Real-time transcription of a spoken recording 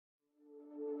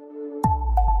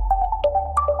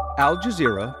Al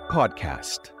Jazeera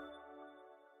Podcast.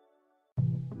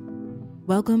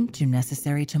 Welcome to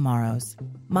Necessary Tomorrows.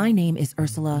 My name is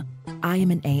Ursula. I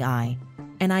am an AI,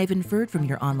 and I've inferred from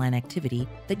your online activity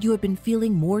that you have been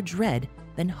feeling more dread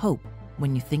than hope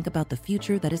when you think about the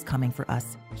future that is coming for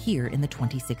us here in the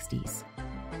 2060s.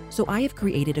 So I have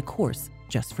created a course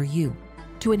just for you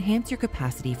to enhance your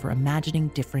capacity for imagining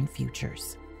different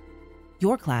futures.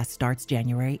 Your class starts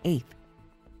January 8th.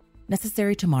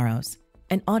 Necessary Tomorrows,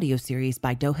 an audio series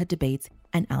by Doha Debates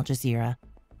and Al Jazeera.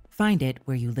 Find it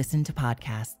where you listen to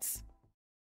podcasts.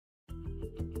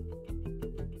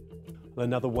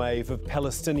 Another wave of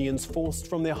Palestinians forced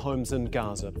from their homes in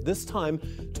Gaza, this time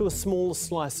to a small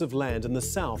slice of land in the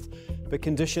south. But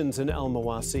conditions in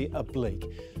Mawasi are bleak.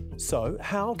 So,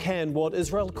 how can what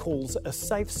Israel calls a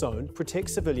safe zone protect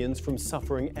civilians from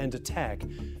suffering and attack?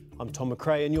 I'm Tom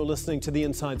McRae, and you're listening to the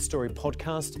Inside Story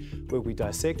podcast, where we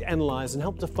dissect, analyse and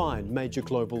help define major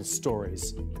global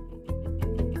stories.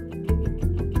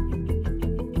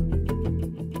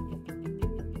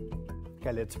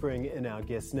 Okay, let's bring in our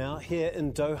guests now. Here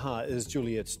in Doha is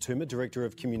Juliette Touma, Director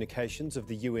of Communications of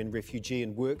the UN Refugee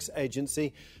and Works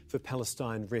Agency for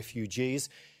Palestine refugees.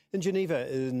 In Geneva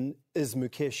is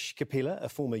Mukesh Kapila, a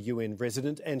former UN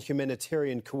resident and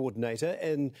humanitarian coordinator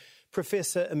and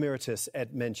Professor Emeritus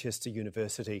at Manchester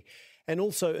University. And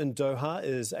also in Doha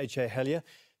is H.A. Hellyer,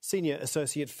 Senior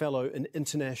Associate Fellow in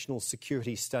International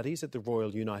Security Studies at the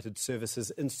Royal United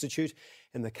Services Institute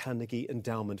and the Carnegie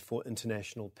Endowment for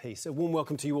International Peace. A warm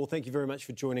welcome to you all. Thank you very much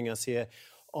for joining us here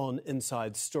on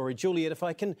Inside Story. Juliette, if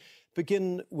I can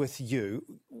begin with you.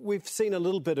 We've seen a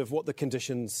little bit of what the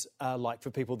conditions are like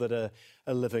for people that are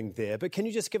living there, but can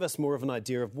you just give us more of an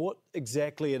idea of what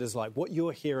exactly it is like, what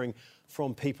you're hearing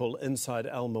from people inside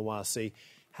Mawasi?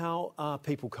 How are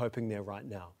people coping there right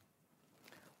now?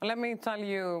 Let me tell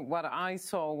you what I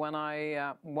saw when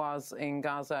I was in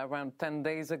Gaza around 10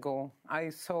 days ago. I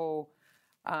saw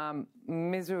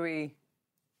misery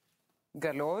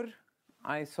galore.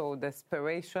 I saw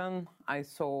desperation. I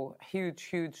saw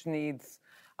huge needs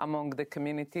among the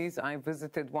communities. I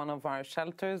visited one of our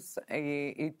shelters.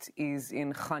 It is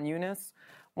in Khan Yunis,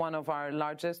 one of our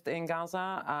largest in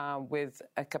Gaza, with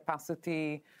a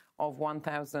capacity of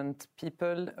 1,000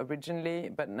 people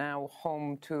originally, but now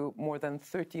home to more than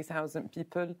 30,000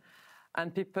 people.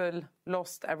 And people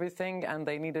lost everything and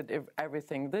they needed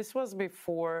everything. This was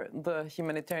before the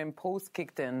humanitarian post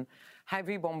kicked in.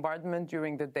 Heavy bombardment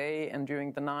during the day and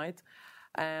during the night.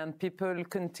 And people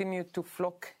continued to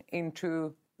flock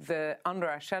into under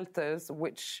our shelters,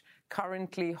 which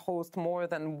currently host more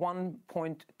than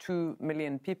 1.2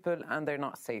 million people, and they're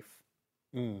not safe.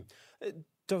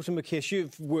 Dr. Mukesh,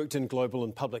 you've worked in global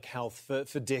and public health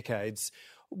for decades.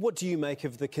 What do you make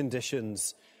of the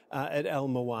conditions at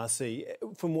Mawasi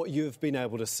from what you've been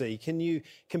able to see? Can you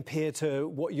compare to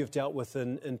what you've dealt with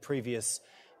in previous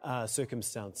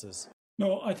circumstances?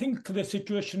 No, I think the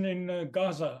situation in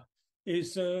Gaza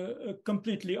is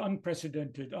completely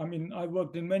unprecedented. I mean, I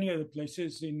worked in many other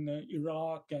places in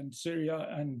Iraq and Syria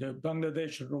and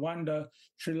Bangladesh, Rwanda,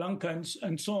 Sri Lanka,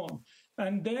 and so on.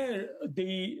 And there,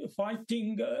 the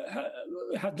fighting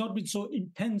has not been so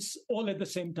intense all at the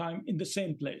same time in the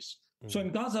same place. So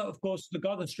in Gaza, of course, the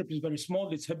Gaza Strip is very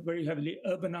small. It's very heavily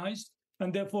urbanized,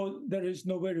 and therefore there is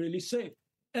nowhere really safe.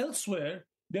 Elsewhere,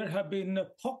 there have been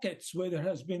pockets where there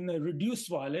has been reduced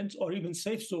violence or even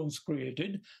safe zones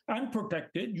created and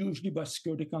protected, usually by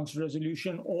Security Council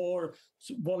resolution or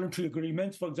voluntary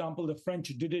agreements. For example, the French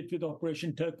did it with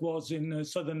Operation Turquoise in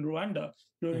southern Rwanda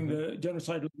during the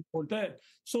genocidal war there.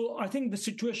 So I think the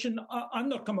situation, I've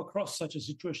not come across such a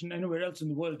situation anywhere else in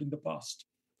the world in the past.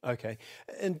 Okay.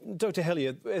 And Dr.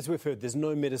 Hellyer, as we've heard, there's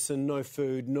no medicine, no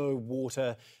food, no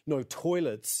water, no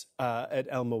toilets at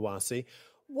Mawasi.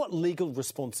 What legal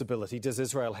responsibility does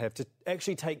Israel have to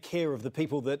actually take care of the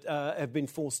people that have been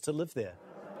forced to live there?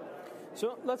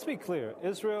 So let's be clear.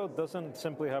 Israel doesn't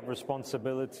simply have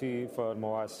responsibility for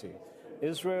Mawasi.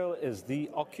 Israel is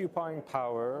the occupying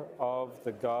power of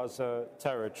the Gaza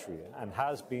territory and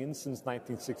has been since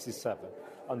 1967.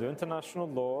 Under international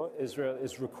law, Israel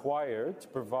is required to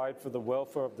provide for the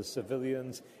welfare of the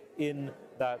civilians in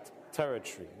that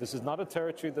territory. This is not a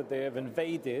territory that they have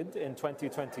invaded in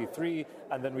 2023,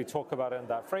 and then we talk about it in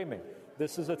that framing.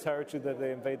 This is a territory that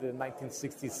they invaded in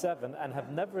 1967 and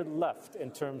have never left in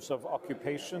terms of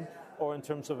occupation or in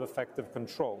terms of effective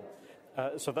control.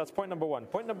 So that's point number one.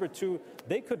 Point number two,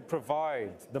 they could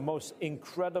provide the most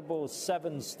incredible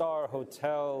 7-star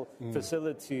hotel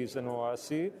facilities in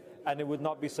Mawasi, and it would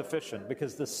not be sufficient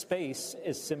because the space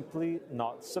is simply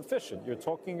not sufficient. You're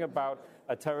talking about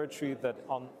a territory that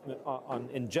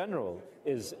in general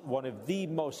is one of the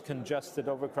most congested,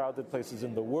 overcrowded places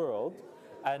in the world,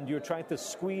 and you're trying to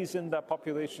squeeze in that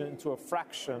population into a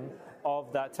fraction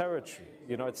of that territory.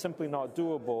 You know, it's simply not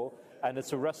doable, and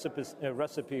it's a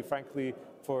recipe, frankly,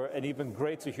 for an even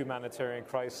greater humanitarian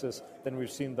crisis than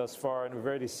we've seen thus far, and we've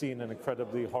already seen an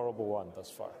incredibly horrible one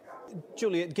thus far.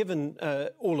 Juliette, given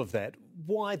all of that,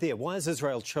 why there? Why has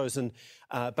Israel chosen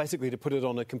basically to put it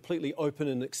on a completely open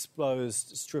and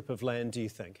exposed strip of land, do you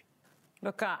think?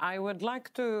 Look, I would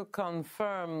like to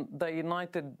confirm the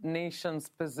United Nations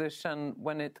position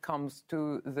when it comes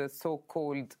to the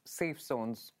so-called safe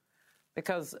zones,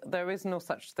 because there is no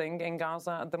such thing in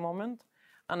Gaza at the moment.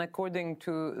 And according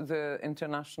to the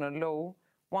international law,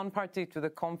 one party to the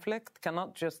conflict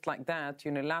cannot just like that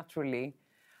unilaterally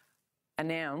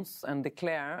announce and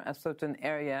declare a certain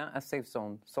area a safe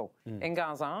zone. So in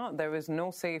Gaza, there is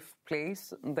no safe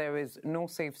place, there is no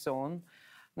safe zone.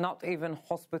 Not even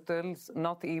hospitals,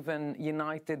 not even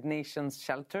United Nations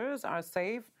shelters are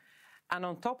safe. And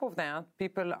on top of that,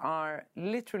 people are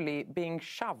literally being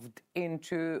shoved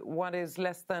into what is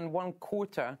less than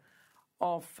 1/4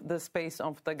 of the space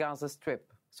of the Gaza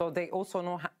Strip. So they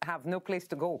also have no place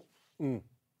to go.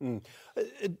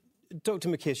 Dr.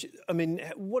 Mukesh, I mean,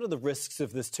 what are the risks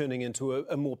of this turning into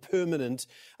a more permanent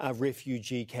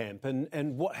refugee camp?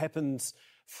 And what happens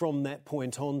from that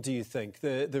point on, do you think,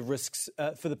 the risks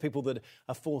for the people that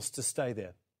are forced to stay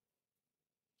there?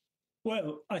 Well,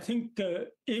 I think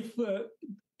if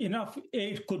enough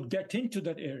aid could get into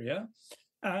that area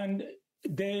and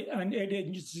aid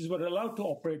agencies were allowed to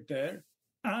operate there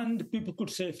and people could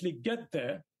safely get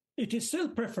there, it is still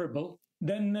preferable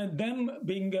than them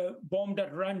being bombed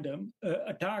at random,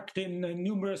 attacked in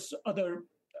numerous other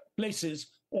places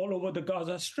all over the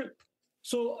Gaza Strip.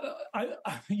 So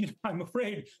I'm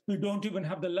afraid we don't even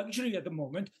have the luxury at the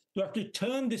moment to have to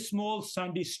turn this small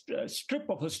sandy strip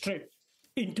of a strip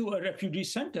into a refugee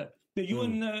center. The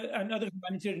UN and other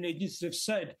humanitarian agencies have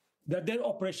said that their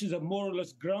operations are more or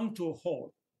less ground to a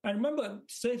halt. And remember,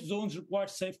 safe zones require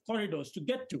safe corridors to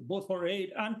get to, both for aid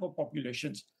and for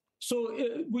populations. So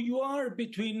you are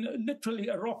between literally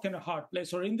a rock and a hard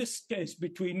place, or in this case,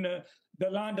 between the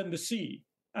land and the sea.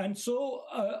 And so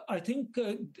I think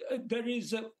there is,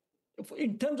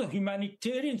 in terms of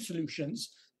humanitarian solutions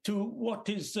to what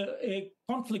is a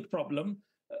conflict problem,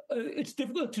 it's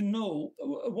difficult to know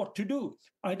what to do.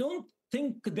 I don't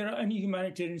think there are any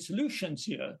humanitarian solutions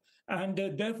here. And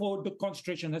therefore, the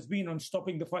concentration has been on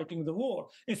stopping the fighting of the war.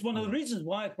 It's one of the reasons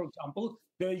why, for example,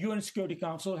 the UN Security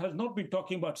Council has not been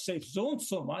talking about safe zones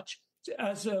so much,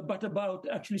 but about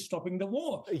actually stopping the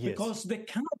war, because there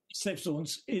cannot be safe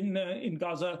zones in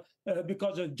Gaza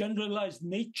because of the generalized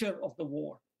nature of the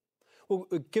war. Well,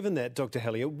 given that, Dr.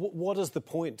 Hellyer, what is the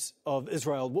point of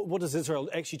Israel? What is Israel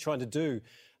actually trying to do?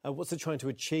 What's it trying to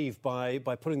achieve by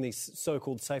putting these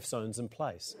so-called safe zones in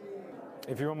place?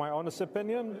 If you want my honest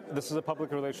opinion, this is a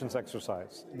public relations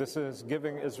exercise. This is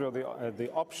giving Israel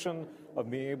the option of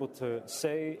being able to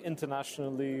say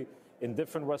internationally in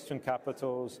different Western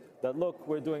capitals that, look,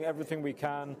 we're doing everything we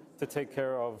can to take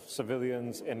care of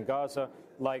civilians in Gaza,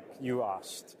 like you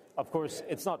asked. Of course,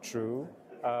 it's not true.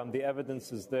 The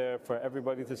evidence is there for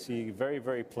everybody to see very,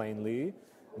 very plainly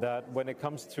that when it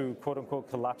comes to quote-unquote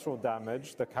collateral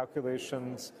damage, the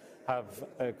calculations have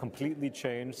completely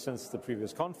changed since the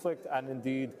previous conflict and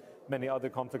indeed many other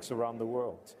conflicts around the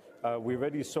world. We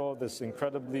already saw this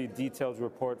incredibly detailed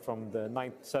report from the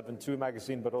 972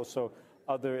 magazine, but also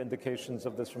other indications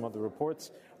of this from other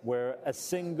reports, where a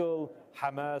single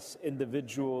Hamas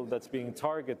individual that's being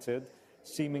targeted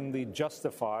seemingly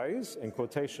justifies, in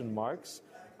quotation marks,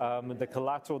 the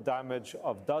collateral damage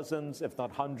of dozens, if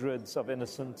not hundreds, of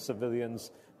innocent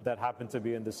civilians that happen to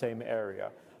be in the same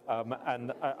area.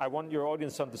 And I want your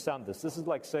audience to understand this. This is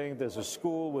like saying there's a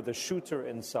school with a shooter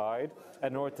inside,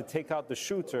 and in order to take out the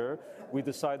shooter, we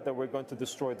decide that we're going to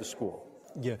destroy the school.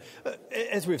 Yeah.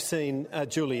 As we've seen,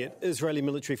 Juliette, Israeli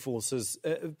military forces,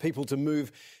 people to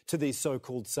move to these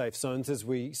so-called safe zones. As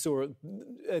we saw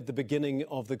at the beginning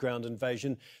of the ground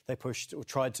invasion, they pushed or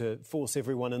tried to force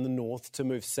everyone in the north to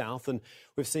move south, and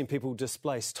we've seen people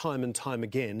displaced time and time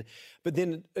again. But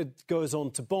then it goes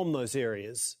on to bomb those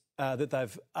areas that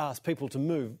they've asked people to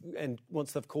move, and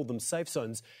once they've called them safe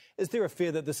zones. Is there a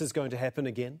fear that this is going to happen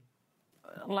again?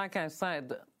 Like I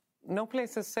said, no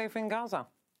place is safe in Gaza.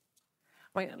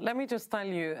 Let me just tell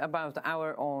you about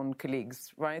our own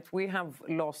colleagues, right? We have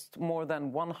lost more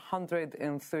than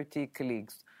 130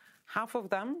 colleagues. Half of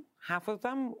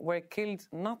them were killed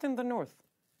not in the north,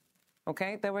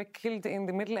 okay? They were killed in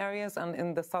the middle areas and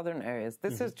in the southern areas.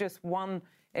 This is just one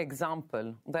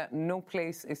example that no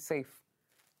place is safe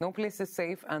No place is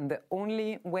safe, and the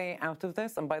only way out of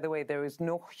this, and by the way, there is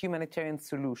no humanitarian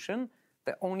solution,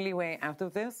 the only way out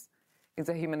of this is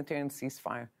a humanitarian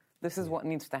ceasefire. This is what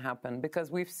needs to happen,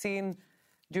 because we've seen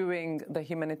during the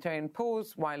humanitarian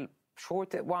pause, while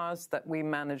short it was, that we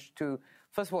managed to,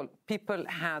 first of all, people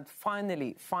had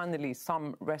finally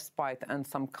some respite and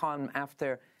some calm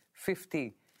after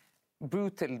 50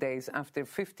 brutal days, after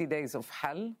 50 days of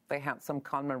hell. They had some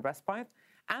calm and respite.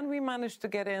 And we managed to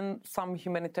get in some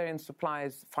humanitarian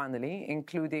supplies finally,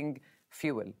 including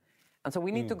fuel. And so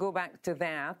we need to go back to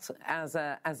that as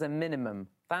a minimum.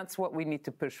 That's what we need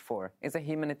to push for, is a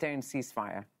humanitarian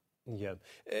ceasefire. Yeah,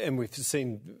 and we've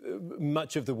seen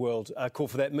much of the world call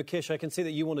for that. Mukesh, I can see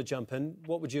that you want to jump in.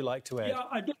 What would you like to add?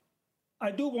 Yeah,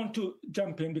 I do want to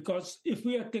jump in, because if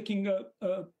we are taking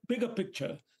a bigger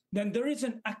picture, then there is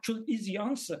an actual easy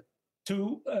answer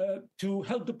to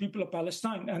help the people of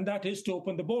Palestine, and that is to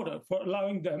open the border, for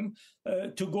allowing them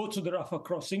to go to the Rafah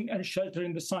crossing and shelter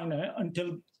in the Sinai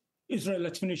until Israel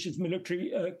has finished its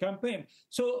military campaign.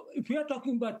 So if we are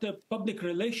talking about public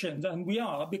relations, and we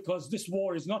are, because this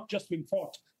war is not just being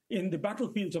fought in the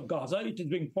battlefields of Gaza, it is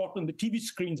being fought on the TV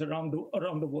screens around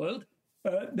the world,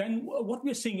 then what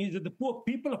we're seeing is that the poor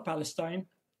people of Palestine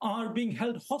are being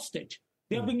held hostage.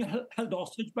 They are being held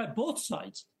hostage by both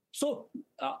sides. So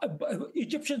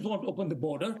Egyptians won't open the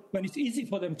border when it's easy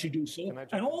for them to do so.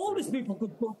 And all these people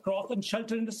could go across and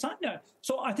shelter in the Sinai.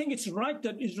 So I think it's right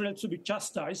that Israel should be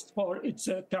chastised for its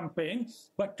campaign.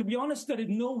 But to be honest, there is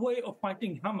no way of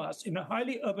fighting Hamas in a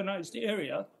highly urbanized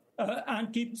area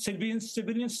and keep civilians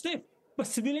safe. But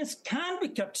civilians can be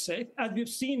kept safe, as we've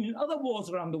seen in other wars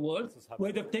around the world,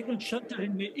 where they've taken shelter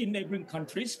in neighboring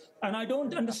countries. And I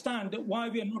don't understand why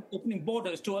we are not opening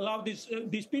borders to allow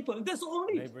these people. There's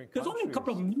only a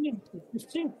couple of million. We've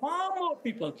seen far more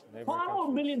people, far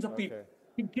more millions of people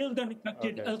being killed and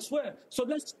affected elsewhere. So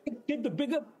let's get the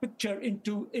bigger picture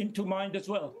into mind as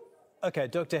well. Okay,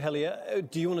 Dr. Hellyer,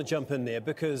 do you want to jump in there?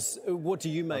 Because what do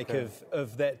you make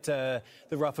of that, the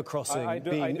Rafah crossing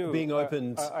being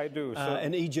opened I do.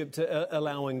 And Egypt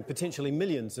allowing potentially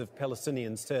millions of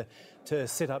Palestinians to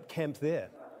set up camp there?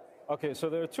 Okay, so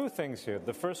there are two things here.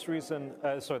 The first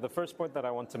point that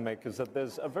I want to make is that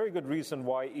there's a very good reason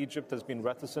why Egypt has been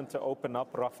reticent to open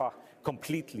up Rafah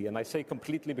completely. And I say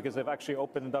completely because they've actually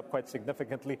opened it up quite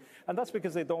significantly. And that's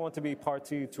because they don't want to be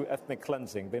party to ethnic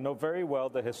cleansing. They know very well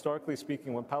that historically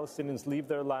speaking, when Palestinians leave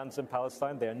their lands in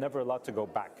Palestine, they are never allowed to go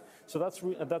back. So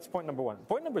that's point number one.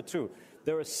 Point number two,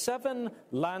 there are 7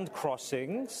 land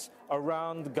crossings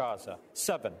around Gaza.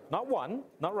 7, not 1,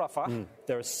 not Rafah.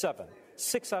 There are 7.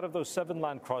 6 out of those 7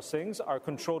 land crossings are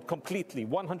controlled completely,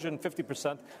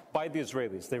 150% by the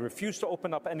Israelis. They refuse to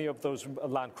open up any of those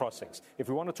land crossings. If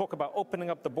we want to talk about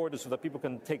opening up the borders so that people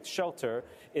can take shelter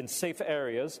in safe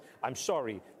areas, I'm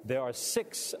sorry, there are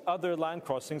 6 other land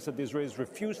crossings that the Israelis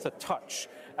refuse to touch,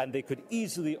 and they could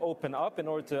easily open up in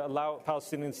order to allow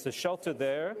Palestinians to shelter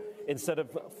there instead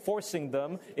of forcing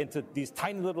them into these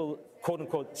tiny little,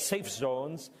 quote-unquote, safe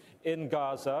zones in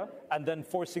Gaza, and then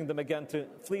forcing them again to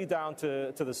flee down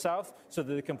to the south so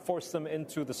that they can force them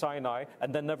into the Sinai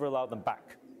and then never allow them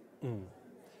back.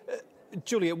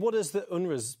 Juliette, what is the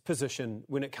UNRWA's position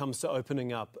when it comes to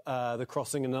opening up the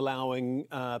crossing and allowing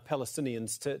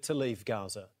Palestinians to leave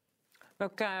Gaza?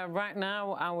 Look, right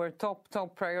now our top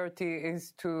priority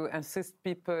is to assist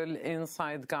people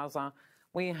inside Gaza.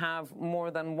 We have more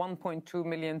than 1.2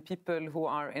 million people who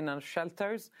are in our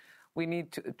shelters. We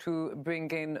need to bring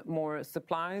in more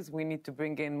supplies, we need to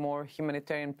bring in more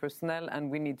humanitarian personnel, and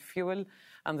we need fuel.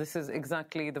 And this is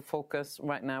exactly the focus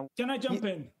right now. Can I jump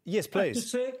in? Yes, please. To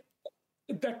say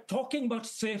that talking about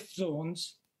safe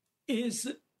zones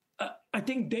is, I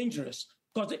think, dangerous.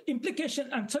 Because the implication,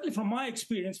 and certainly from my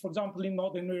experience, for example, in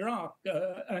northern Iraq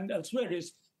and elsewhere,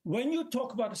 is when you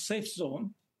talk about a safe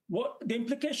zone, what the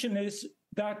implication is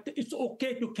that it's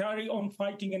okay to carry on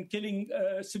fighting and killing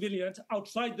civilians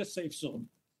outside the safe zone.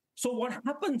 So what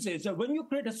happens is that when you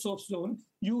create a safe zone,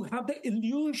 you have the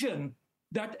illusion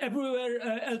that everywhere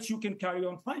else you can carry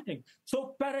on fighting.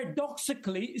 So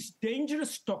paradoxically, it's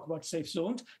dangerous to talk about safe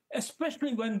zones,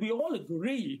 especially when we all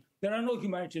agree there are no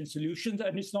humanitarian solutions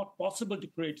and it's not possible to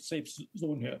create a safe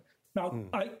zone here. Now,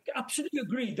 I absolutely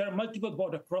agree there are multiple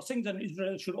border crossings, and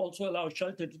Israel should also allow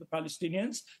shelter to the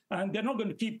Palestinians. And they're not going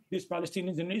to keep these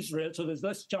Palestinians in Israel, so there's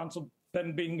less chance of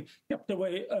them being kept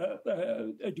away.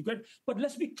 But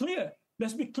let's be clear.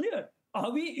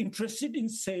 Are we interested in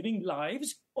saving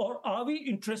lives, or are we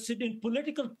interested in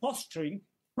political posturing,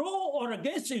 pro or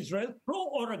against Israel, pro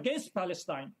or against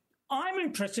Palestine? I'm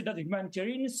interested as a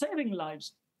humanitarian in saving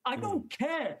lives. I don't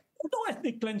care. There's no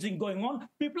ethnic cleansing going on.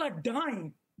 People are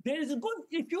dying.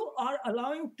 if you are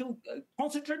allowing to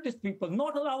concentrate these people,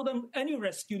 not allow them any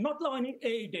rescue, not allow any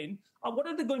aid in, what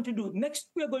are they going to do? Next,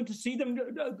 we are going to see them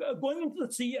going into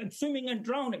the sea and swimming and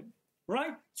drowning,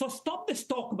 right? So stop this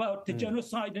talk about the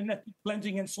genocide and ethnic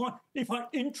cleansing and so on. If our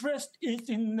interest is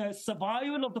in the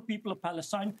survival of the people of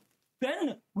Palestine,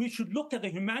 then we should look at the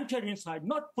humanitarian side,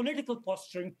 not political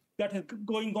posturing that is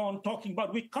going on, talking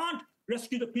about we can't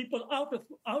rescue the people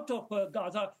out of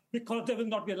Gaza because they will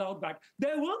not be allowed back.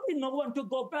 There will be no one to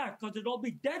go back because they'll all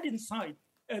be dead inside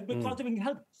because they're being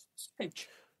held hostage.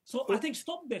 So I think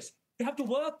stop this. We have to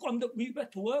work on the opening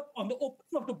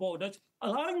of the borders,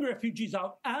 allowing refugees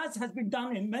out, as has been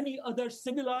done in many other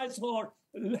civilized or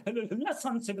less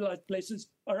uncivilized places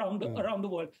around the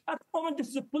world. At the moment, this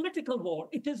is a political war.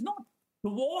 It is not the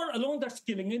war alone that's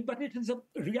killing it, but it is a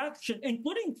reaction,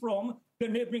 including from the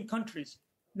neighboring countries.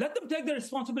 Let them take the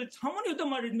responsibility. How many of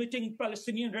them are admitting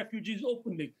Palestinian refugees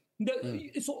openly?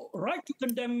 It's right to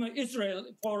condemn Israel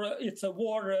for its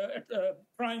war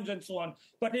crimes and so on,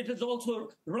 but it is also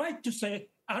right to say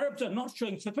Arabs are not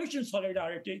showing sufficient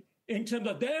solidarity in terms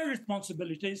of their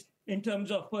responsibilities, in terms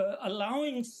of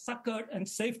allowing succor and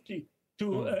safety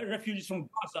to refugees from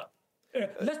Gaza.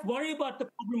 Let's worry about the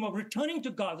problem of returning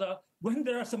to Gaza when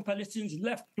there are some Palestinians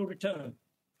left to return.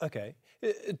 OK.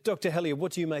 Dr. Hellyer,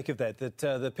 what do you make of that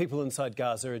the people inside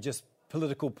Gaza are just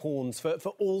political pawns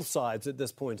for all sides at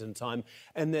this point in time,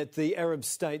 and that the Arab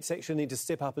states actually need to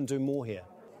step up and do more here?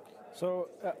 So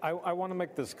I want to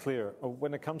make this clear.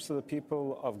 When it comes to the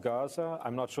people of Gaza,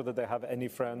 I'm not sure that they have any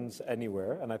friends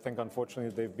anywhere. And I think,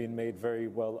 unfortunately, they've been made very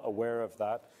well aware of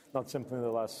that, not simply in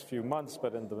the last few months,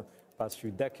 but in the past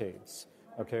few decades.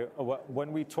 Okay,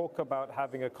 when we talk about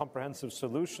having a comprehensive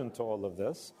solution to all of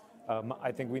this,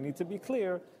 I think we need to be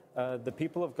clear. The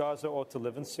people of Gaza ought to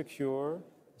live in a secure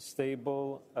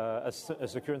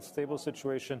and stable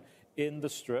situation in the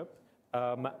Strip.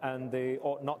 And they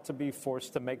ought not to be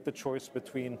forced to make the choice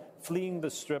between fleeing the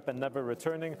Strip and never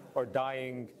returning or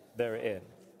dying therein.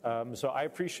 So I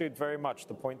appreciate very much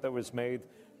the point that was made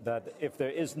that if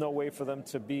there is no way for them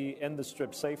to be in the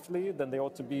Strip safely, then they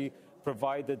ought to be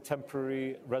provided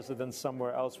temporary residence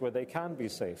somewhere else where they can be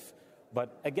safe.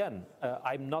 But again,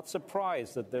 I'm not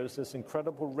surprised that there's this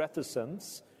incredible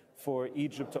reticence for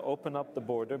Egypt to open up the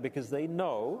border, because they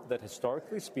know that,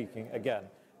 historically speaking, again,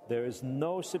 there is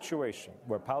no situation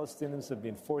where Palestinians have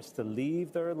been forced to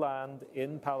leave their land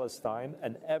in Palestine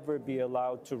and ever be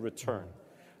allowed to return.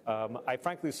 I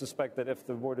frankly suspect that if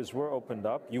the borders were opened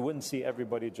up, you wouldn't see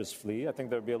everybody just flee. I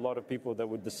think there would be a lot of people that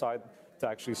would decide to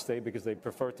actually stay because they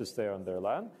prefer to stay on their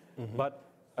land. But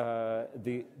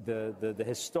the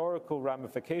historical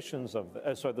ramifications of,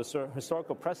 the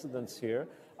historical precedents here,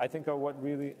 I think are what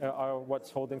really are what's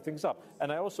holding things up.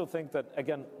 And I also think that,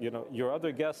 again, your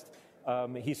other guest,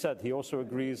 he also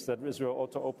agrees that Israel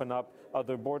ought to open up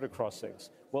other border crossings.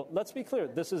 Well, let's be clear.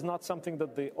 This is not something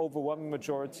that the overwhelming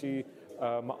majority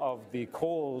of the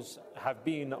calls have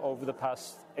been over the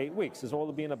past 8 weeks. It's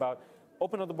all been about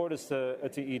open up the borders to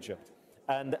Egypt.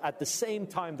 And at the same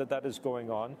time that is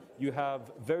going on, you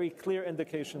have very clear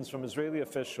indications from Israeli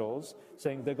officials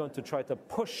saying they're going to try to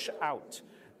push out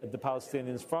the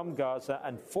Palestinians from Gaza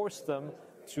and force them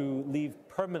to leave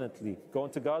permanently, go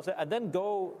into Gaza, and then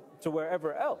go to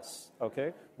wherever else,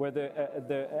 okay?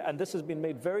 And this has been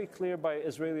made very clear by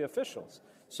Israeli officials.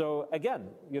 So again,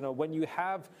 when you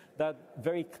have that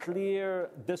very clear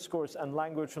discourse and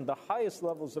language from the highest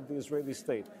levels of the Israeli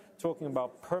state talking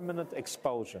about permanent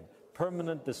expulsion,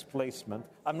 permanent displacement,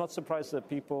 I'm not surprised that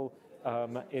people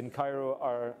in Cairo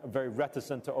are very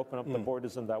reticent to open up the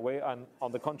borders in that way, and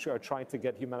on the contrary are trying to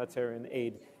get humanitarian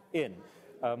aid in.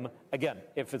 Again,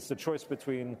 if it's the choice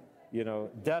between,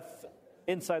 death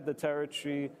inside the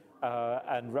territory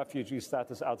and refugee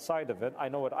status outside of it, I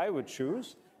know what I would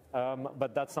choose,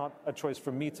 but that's not a choice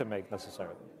for me to make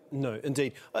necessarily. No,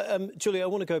 indeed. Julie, I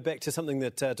want to go back to something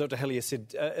that Dr. Hellyer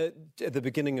said at the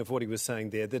beginning of what he was saying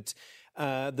there, that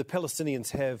the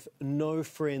Palestinians have no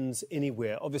friends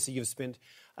anywhere. Obviously, you've spent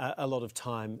a lot of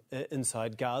time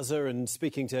inside Gaza and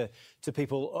speaking to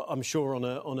people, I'm sure,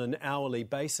 on an hourly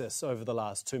basis over the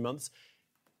last 2 months.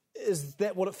 Is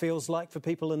that what it feels like for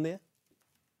people in there?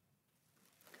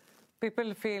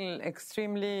 People feel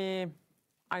extremely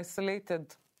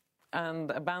isolated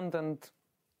and abandoned.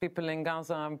 People in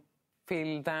Gaza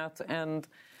feel that, and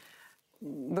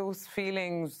those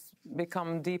feelings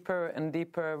become deeper and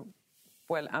deeper,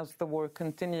 as the war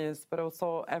continues, but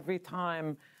also every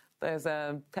time there's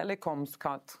a telecoms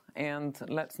cut. And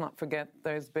let's not forget,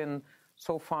 there's been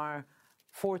so far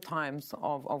 4 times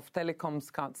of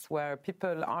telecoms cuts where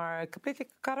people are completely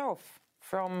cut off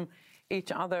from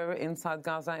each other inside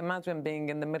Gaza. Imagine being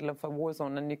in the middle of a war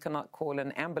zone and you cannot call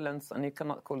an ambulance and you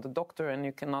cannot call the doctor and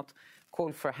you cannot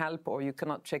call for help, or you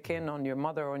cannot check in on your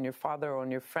mother, on your father,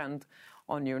 on your friend,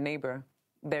 on your neighbor.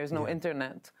 There's no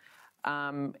internet.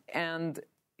 And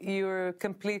you're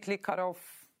completely cut off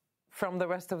from the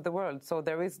rest of the world. So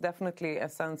there is definitely a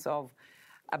sense of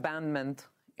abandonment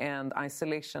and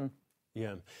isolation.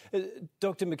 Yeah.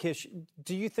 Dr. Mukesh,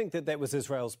 do you think that was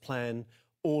Israel's plan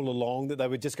all along, that they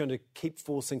were just going to keep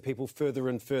forcing people further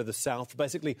and further south,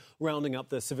 basically rounding up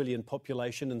the civilian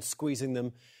population and squeezing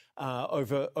them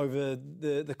over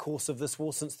the course of this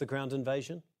war since the ground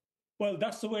invasion? Well,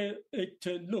 that's the way it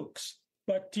looks.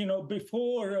 But,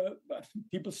 before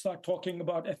people start talking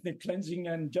about ethnic cleansing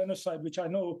and genocide, which I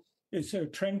know is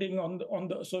trending on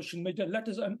the social media, let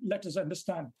us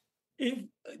understand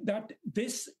that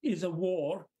this is a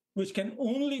war which can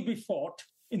only be fought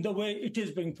in the way it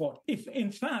is being fought. If, in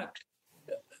fact,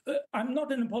 I'm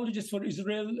not an apologist for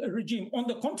Israel regime, on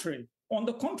the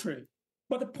contrary.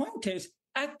 But the point is,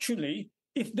 actually,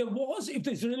 if the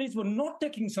Israelis were not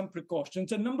taking some precautions,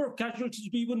 the number of casualties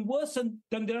would be even worse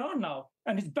than there are now.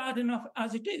 And it's bad enough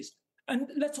as it is. And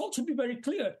let's also be very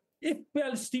clear. If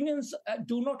Palestinians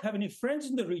do not have any friends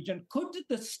in the region, could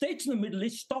the states in the Middle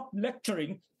East stop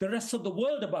lecturing the rest of the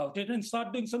world about it and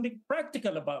start doing something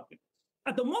practical about it?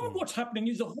 At the moment, what's happening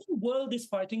is the whole world is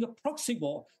fighting a proxy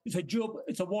war. It's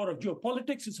a war of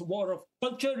geopolitics, it's a war of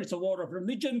culture, it's a war of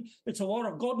religion, it's a war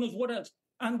of God knows what else.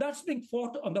 And that's being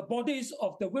fought on the bodies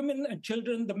of the women and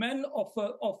children, the men of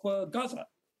Gaza.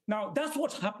 Now, that's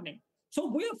what's happening. So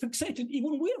we are fixated,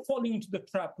 even we are falling into the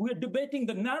trap. We are debating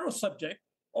the narrow subject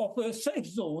of safe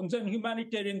zones and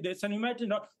humanitarian this and humanitarian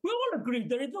that. We all agree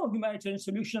there is no humanitarian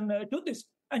solution to this.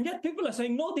 And yet people are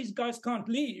saying, no, these guys can't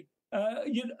leave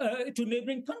to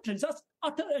neighboring countries. That's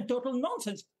utter and total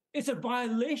nonsense. It's a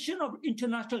violation of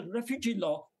international refugee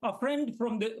law. Our friends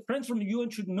from the UN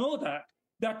should know that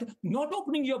not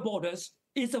opening your borders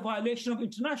is a violation of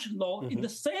international law in the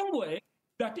same way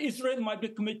that Israel might be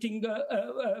committing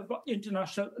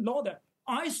international law there.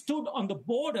 I stood on the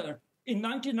border in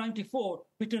 1994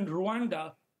 between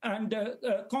Rwanda and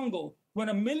Congo when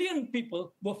 1 million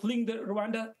people were fleeing the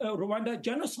Rwanda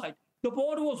genocide. The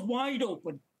border was wide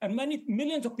open and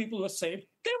millions of people were saved.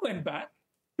 They went back.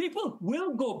 People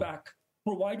will go back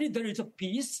provided there is a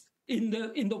peace in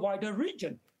the wider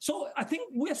region. So I think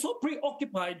we're so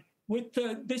preoccupied with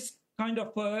this kind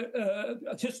of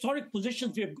historic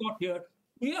positions we've got here.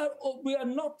 We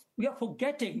are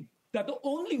forgetting that the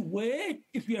only way,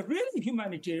 if we are really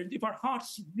humanitarian, if our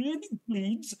hearts really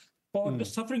bleeds for the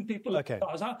suffering people of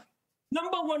Gaza,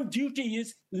 number one duty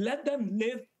is let them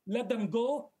live, let them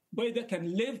go where they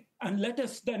can live, and let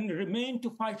us then remain to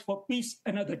fight for peace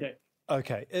another day.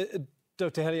 Okay.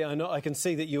 Dr. Hellyer, I can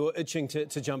see that you're itching to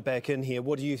jump back in here.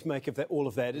 What do you make of all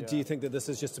of that? Yeah. Do you think that this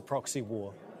is just a proxy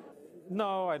war?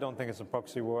 No, I don't think it's a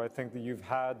proxy war. I think that you've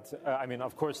had,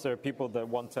 of course, there are people that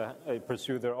want to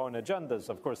pursue their own agendas.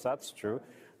 Of course, that's true.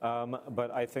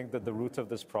 But I think that the root of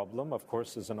this problem, of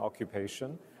course, is an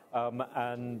occupation.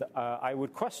 And I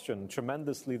would question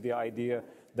tremendously the idea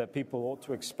that people ought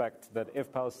to expect that if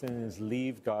Palestinians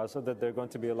leave Gaza, that they're going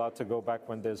to be allowed to go back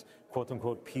when there's,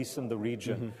 quote-unquote, peace in the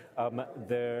region.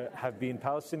 There have been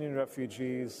Palestinian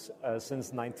refugees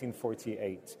since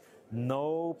 1948.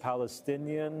 No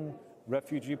Palestinian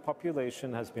refugee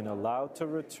population has been allowed to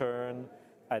return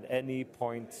at any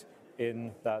point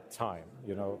in that time,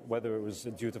 whether it was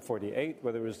due to 48,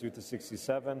 whether it was due to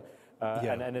 67,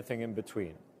 and anything in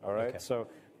between, all right? Okay. So,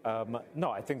 no,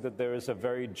 I think that there is a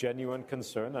very genuine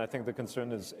concern, and I think the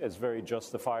concern is very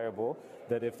justifiable,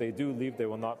 that if they do leave, they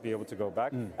will not be able to go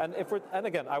back. And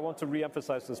again, I want to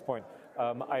re-emphasize this point.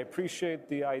 I appreciate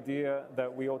the idea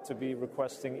that we ought to be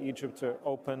requesting Egypt to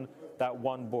open that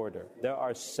one border. There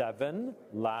are 7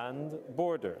 land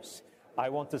borders. I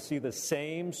want to see the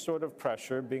same sort of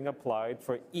pressure being applied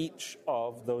for each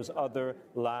of those other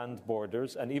land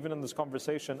borders. And even in this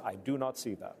conversation, I do not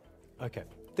see that. Okay.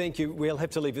 Thank you. We'll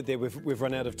have to leave it there. We've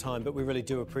run out of time, but we really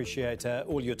do appreciate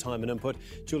all your time and input.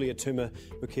 Juliette Touma,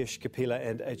 Mukesh Kapila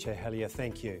and H.A. Hellyer,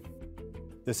 thank you.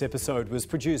 This episode was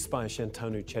produced by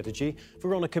Shantanu Chatterjee,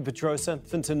 Veronica Pedrosa,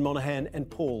 Fintan Monaghan and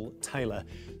Paul Taylor.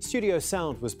 Studio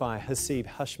sound was by Hasib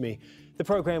Hashmi. The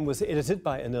program was edited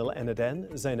by Anil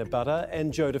Anadan, Zainab Butter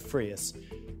and Joe DeFrias.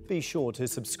 Be sure to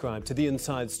subscribe to the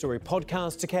Inside Story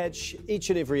podcast to catch each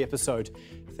and every episode.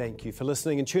 Thank you for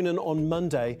listening and tune in on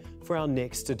Monday for our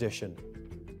next edition.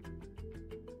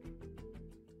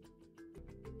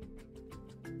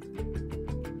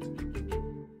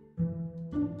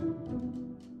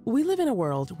 We live in a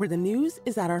world where the news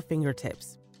is at our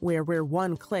fingertips. where we're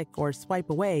one click or swipe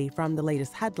away from the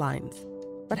latest headlines.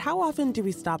 But how often do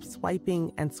we stop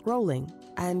swiping and scrolling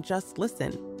and just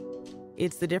listen?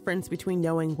 It's the difference between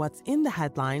knowing what's in the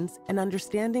headlines and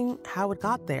understanding how it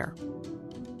got there.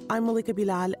 I'm Malika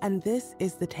Bilal, and this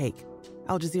is The Take,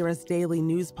 Al Jazeera's daily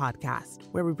news podcast,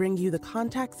 where we bring you the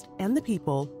context and the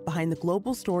people behind the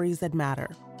global stories that matter.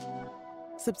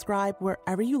 Subscribe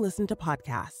wherever you listen to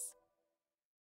podcasts.